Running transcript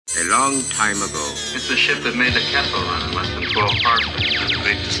A long time ago. It's the ship that made the Kessel Run in less than 12 parsecs. There's a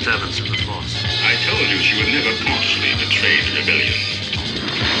great disturbance in the force. I told you she would never partially betray the rebellion.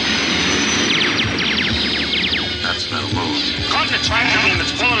 That's no move. Coordinate triangle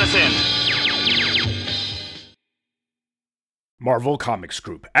that's pulling us in. Marvel Comics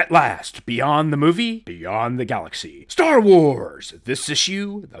Group, at last, beyond the movie, beyond the galaxy. Star Wars! This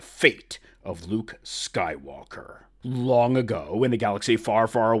issue, the fate of Luke Skywalker. Long ago, in a galaxy far,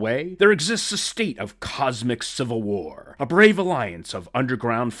 far away, there exists a state of cosmic civil war. A brave alliance of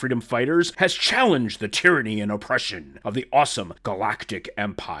underground freedom fighters has challenged the tyranny and oppression of the awesome Galactic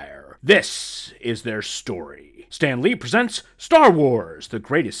Empire. This is their story. Stan Lee presents Star Wars, the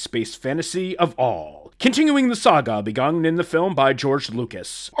greatest space fantasy of all. Continuing the saga begun in the film by George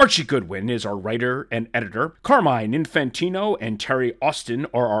Lucas. Archie Goodwin is our writer and editor. Carmine Infantino and Terry Austin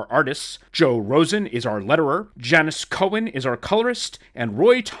are our artists. Joe Rosen is our letterer. Janice Cohen is our colorist. And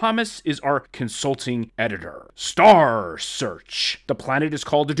Roy Thomas is our consulting editor. Star Search. The planet is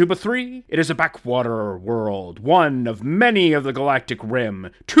called Aduba 3. It is a backwater world, one of many of the galactic rim,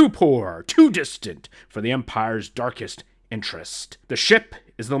 too poor, too distant for the Empire's darkest interest. The ship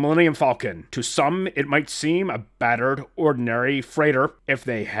is the Millennium Falcon. To some, it might seem a battered, ordinary freighter if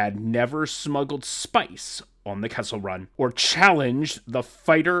they had never smuggled spice on the Kessel Run or challenged the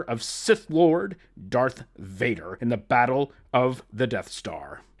fighter of Sith Lord Darth Vader in the Battle of the Death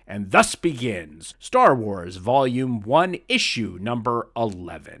Star. And thus begins Star Wars Volume 1, Issue number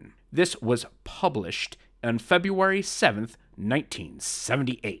 11. This was published on February 7th,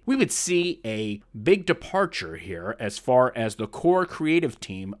 1978. We would see a big departure here as far as the core creative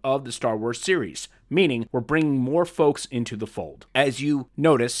team of the Star Wars series, meaning we're bringing more folks into the fold. As you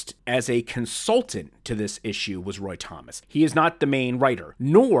noticed, as a consultant to this issue was Roy Thomas. He is not the main writer,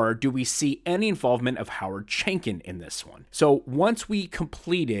 nor do we see any involvement of Howard Chaykin in this one. So once we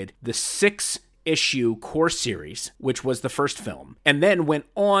completed the 6-issue core series, which was the first film, and then went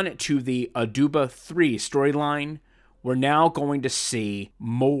on to the Aduba 3 storyline, we're now going to see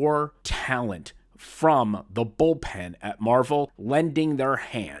more talent from the bullpen at Marvel lending their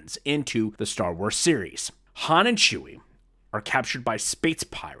hands into the Star Wars series. Han and Chewie are captured by space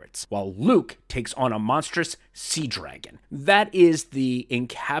pirates, while Luke takes on a monstrous sea dragon. That is the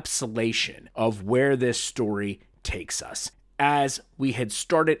encapsulation of where this story takes us. As we had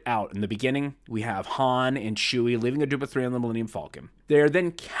started out in the beginning, we have Han and Chewie leaving Aduba 3 on the Millennium Falcon. They are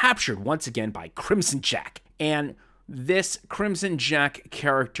then captured once again by Crimson Jack, and this Crimson Jack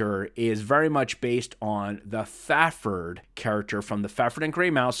character is very much based on the Thaford character from the Thaford and Grey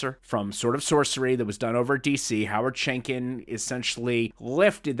Mouser from Sword of Sorcery that was done over at DC. Howard Chaykin essentially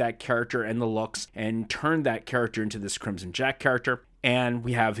lifted that character and the looks and turned that character into this Crimson Jack character. And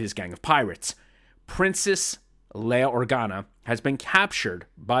we have his gang of pirates. Princess Leia Organa has been captured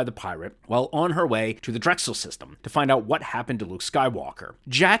by the pirate while on her way to the Drexel system to find out what happened to Luke Skywalker.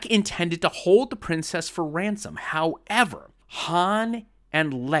 Jack intended to hold the princess for ransom. However, Han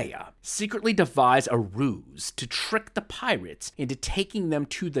and Leia secretly devise a ruse to trick the pirates into taking them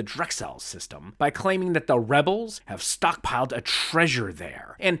to the Drexel system by claiming that the rebels have stockpiled a treasure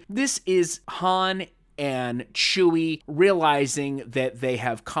there. And this is Han and Chewie realizing that they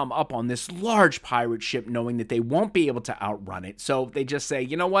have come up on this large pirate ship, knowing that they won't be able to outrun it. So they just say,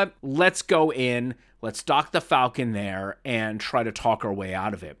 you know what, let's go in, let's dock the Falcon there and try to talk our way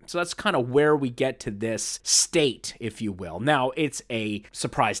out of it. So that's kind of where we get to this state, if you will. Now, it's a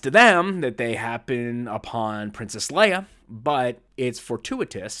surprise to them that they happen upon Princess Leia, but it's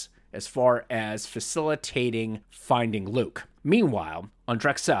fortuitous as far as facilitating finding Luke. Meanwhile, on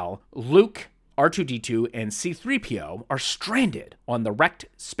Drexel, Luke, R2-D2 and C-3PO are stranded on the wrecked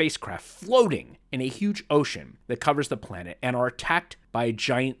spacecraft floating in a huge ocean that covers the planet and are attacked by a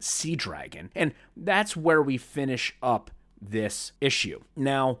giant sea dragon. And that's where we finish up this issue.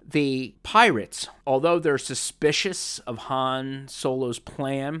 Now, the pirates, although they're suspicious of Han Solo's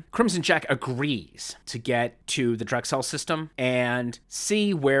plan, Crimson Jack agrees to get to the Drexel system and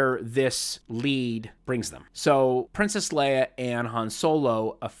see where this lead brings them. So Princess Leia and Han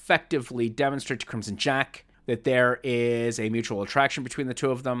Solo effectively demonstrate to Crimson Jack that there is a mutual attraction between the two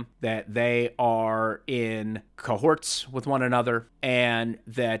of them, that they are in cohorts with one another, and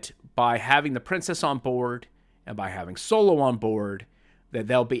that by having the princess on board and by having Solo on board, that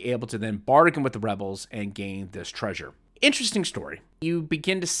they'll be able to then bargain with the rebels and gain this treasure. Interesting story. You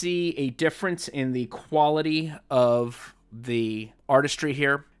begin to see a difference in the quality of the artistry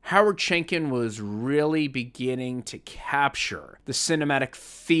here. Howard Chaykin was really beginning to capture the cinematic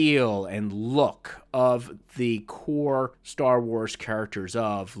feel and look of the core Star Wars characters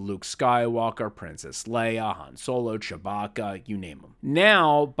of Luke Skywalker, Princess Leia, Han Solo, Chewbacca, you name them.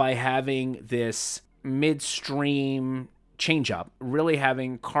 Now, by having this midstream change up, really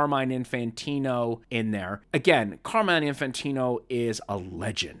having Carmine Infantino in there. Again, Carmine Infantino is a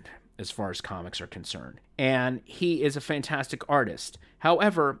legend as far as comics are concerned, and he is a fantastic artist.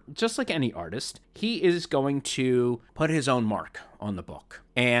 However, just like any artist, he is going to put his own mark on the book,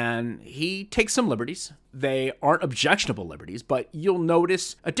 and he takes some liberties. They aren't objectionable liberties, but you'll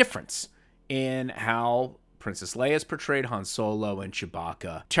notice a difference in how Princess Leia is portrayed, Han Solo, and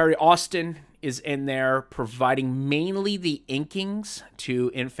Chewbacca. Terry Austin is in there providing mainly the inkings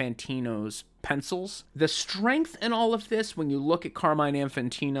to Infantino's pencils. The strength in all of this, when you look at Carmine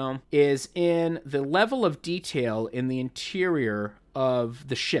Infantino, is in the level of detail in the interior of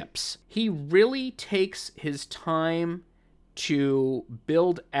the ships. He really takes his time to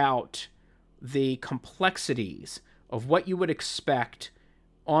build out the complexities of what you would expect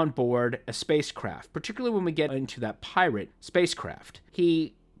on board a spacecraft, particularly when we get into that pirate spacecraft.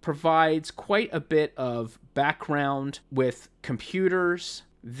 He provides quite a bit of background with computers,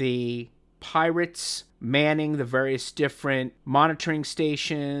 the pirates manning the various different monitoring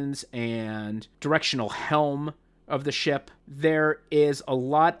stations and directional helm of the ship. There is a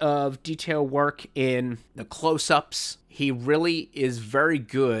lot of detail work in the close-ups. He really is very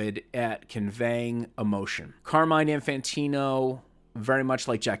good at conveying emotion. Carmine Infantino, very much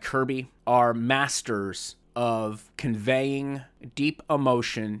like Jack Kirby, are masters of conveying deep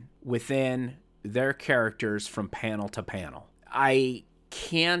emotion within their characters from panel to panel. I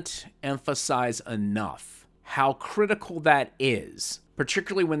can't emphasize enough how critical that is,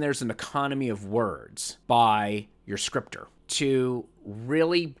 particularly when there's an economy of words by your scripter, to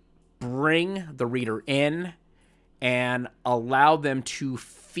really bring the reader in and allow them to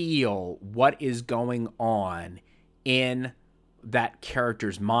feel what is going on in that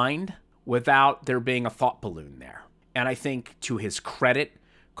character's mind without there being a thought balloon there. And I think, to his credit,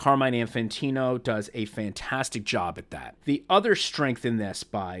 Carmine Infantino does a fantastic job at that. The other strength in this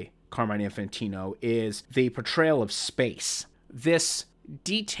by Carmine Infantino is the portrayal of space. This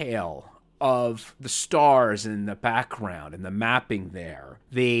detail of the stars in the background and the mapping there,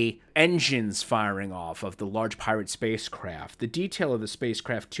 the engines firing off of the large pirate spacecraft, the detail of the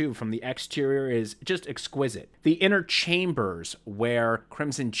spacecraft too from the exterior is just exquisite. The inner chambers where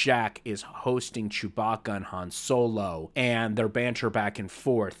Crimson Jack is hosting Chewbacca and Han Solo and their banter back and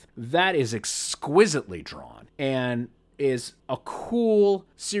forth, that is exquisitely drawn and is a cool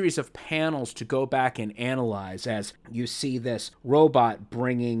series of panels to go back and analyze as you see this robot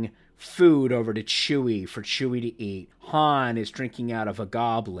bringing food over to Chewie for Chewie to eat. Han is drinking out of a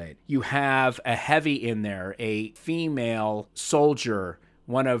goblet. You have a heavy in there, a female soldier,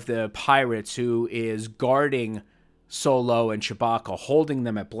 one of the pirates who is guarding Solo and Chewbacca, holding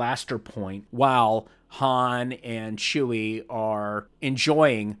them at blaster point while Han and Chewie are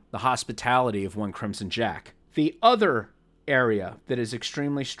enjoying the hospitality of one Crimson Jack. The other area that is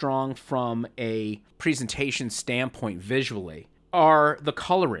extremely strong from a presentation standpoint visually are the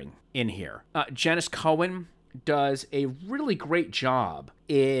coloring in here. Janice Cohen does a really great job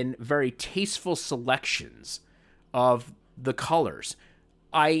in very tasteful selections of the colors.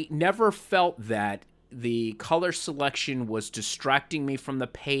 I never felt that the color selection was distracting me from the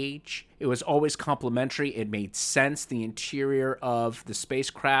page. It was always complimentary. It made sense. The interior of the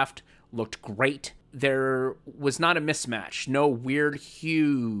spacecraft looked great. There was not a mismatch, no weird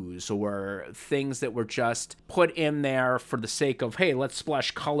hues or things that were just put in there for the sake of, hey, let's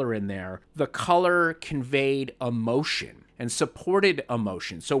splash color in there. The color conveyed emotion and supported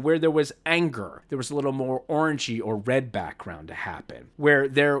emotion. So where there was anger, there was a little more orangey or red background to happen. Where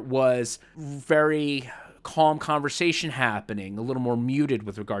there was very calm conversation happening, a little more muted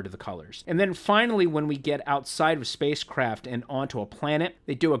with regard to the colors. And then finally, when we get outside of spacecraft and onto a planet,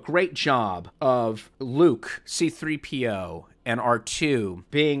 they do a great job of Luke, C-3PO, and R2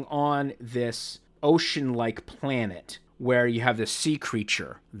 being on this ocean-like planet where you have the sea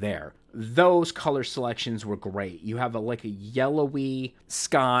creature there. Those color selections were great. You have like a yellowy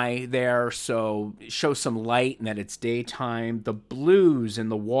sky there, so show some light and that it's daytime. The blues in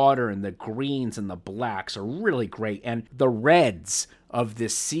the water and the greens and the blacks are really great. And the reds of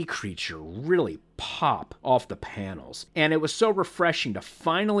this sea creature really pop off the panels. And it was so refreshing to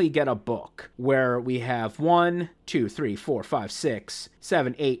finally get a book where we have 1, 2, 3, 4, 5, 6,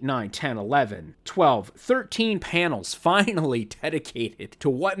 7, 8, 9, 10, 11, 12, 13 panels finally dedicated to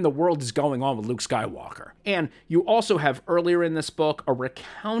what in the world is going on with Luke Skywalker. And you also have earlier in this book a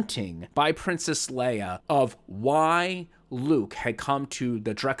recounting by Princess Leia of why Luke had come to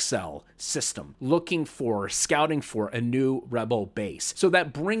the Drexel system scouting for a new rebel base. So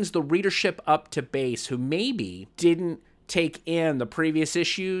that brings the readership up to base who maybe didn't take in the previous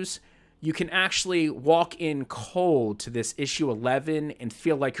issues. You can actually walk in cold to this issue 11 and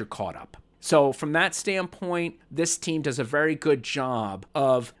feel like you're caught up. So from that standpoint, this team does a very good job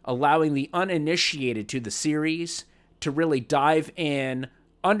of allowing the uninitiated to the series to really dive in,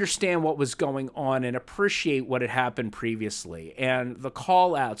 understand what was going on, and appreciate what had happened previously. And the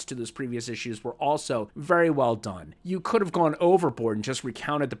call-outs to those previous issues were also very well done. You could have gone overboard and just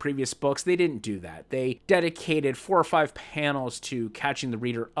recounted the previous books. They didn't do that. They dedicated 4 or 5 panels to catching the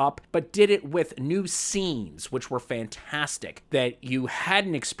reader up, but did it with new scenes, which were fantastic, that you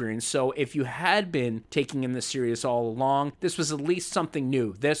hadn't experienced. So if you had been taking in the series all along, this was at least something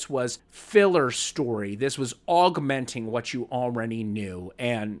new. This was filler story. This was augmenting what you already knew.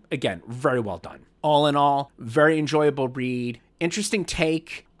 And again, very well done. All in all, very enjoyable read. Interesting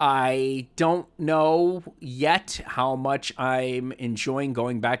take. I don't know yet how much I'm enjoying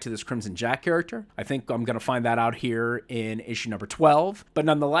going back to this Crimson Jack character. I think I'm going to find that out here in issue number 12. But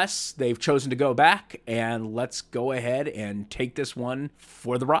nonetheless, they've chosen to go back, and let's go ahead and take this one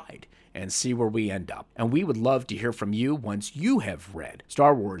for the ride and see where we end up. And we would love to hear from you once you have read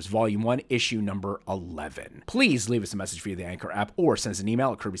Star Wars Volume 1, issue number 11. Please leave us a message via the Anchor app or send us an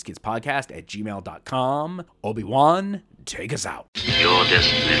email at Kirby'sKidsPodcast@gmail.com. Obi-Wan, take us out. Your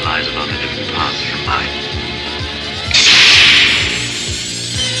destiny lies along a different path from mine.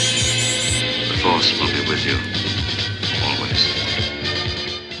 The Force will be with you, always.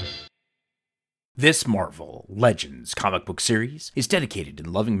 This Marvel Legends comic book series is dedicated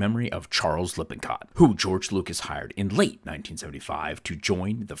in loving memory of Charles Lippincott, who George Lucas hired in late 1975 to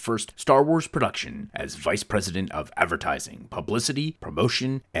join the first Star Wars production as Vice President of Advertising, Publicity,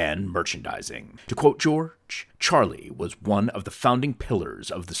 Promotion, and Merchandising. To quote George, Charlie was one of the founding pillars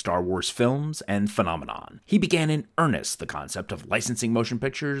of the Star Wars films and phenomenon. He began in earnest the concept of licensing motion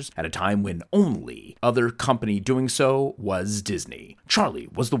pictures at a time when only other company doing so was Disney. Charlie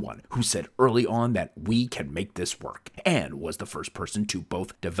was the one who said early on that we can make this work, and was the first person to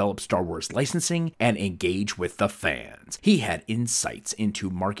both develop Star Wars licensing and engage with the fans. He had insights into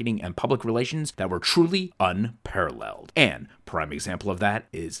marketing and public relations that were truly unparalleled, and prime example of that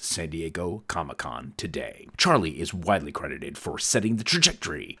is San Diego Comic-Con today. Charlie is widely credited for setting the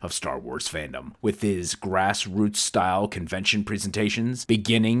trajectory of Star Wars fandom with his grassroots-style convention presentations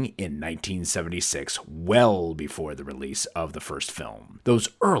beginning in 1976, well before the release of the first film. Those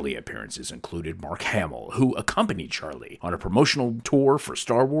early appearances included Mark Hamill, who accompanied Charlie on a promotional tour for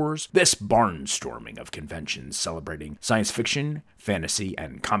Star Wars. This barnstorming of conventions celebrating science fiction, fantasy,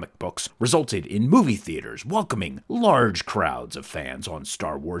 and comic books resulted in movie theaters welcoming large crowds of fans on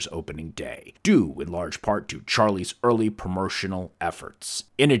Star Wars opening day, due in large part to Charlie's early promotional efforts.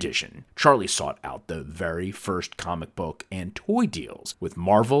 In addition, Charlie sought out the very first comic book and toy deals with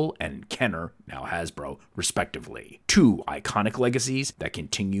Marvel and Kenner, now Hasbro, respectively. 2 iconic legacies that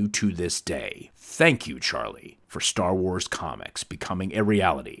continue to this day. Thank you, Charlie, for Star Wars comics becoming a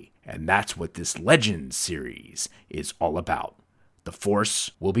reality, and that's what this Legends series is all about. The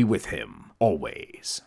Force will be with him always.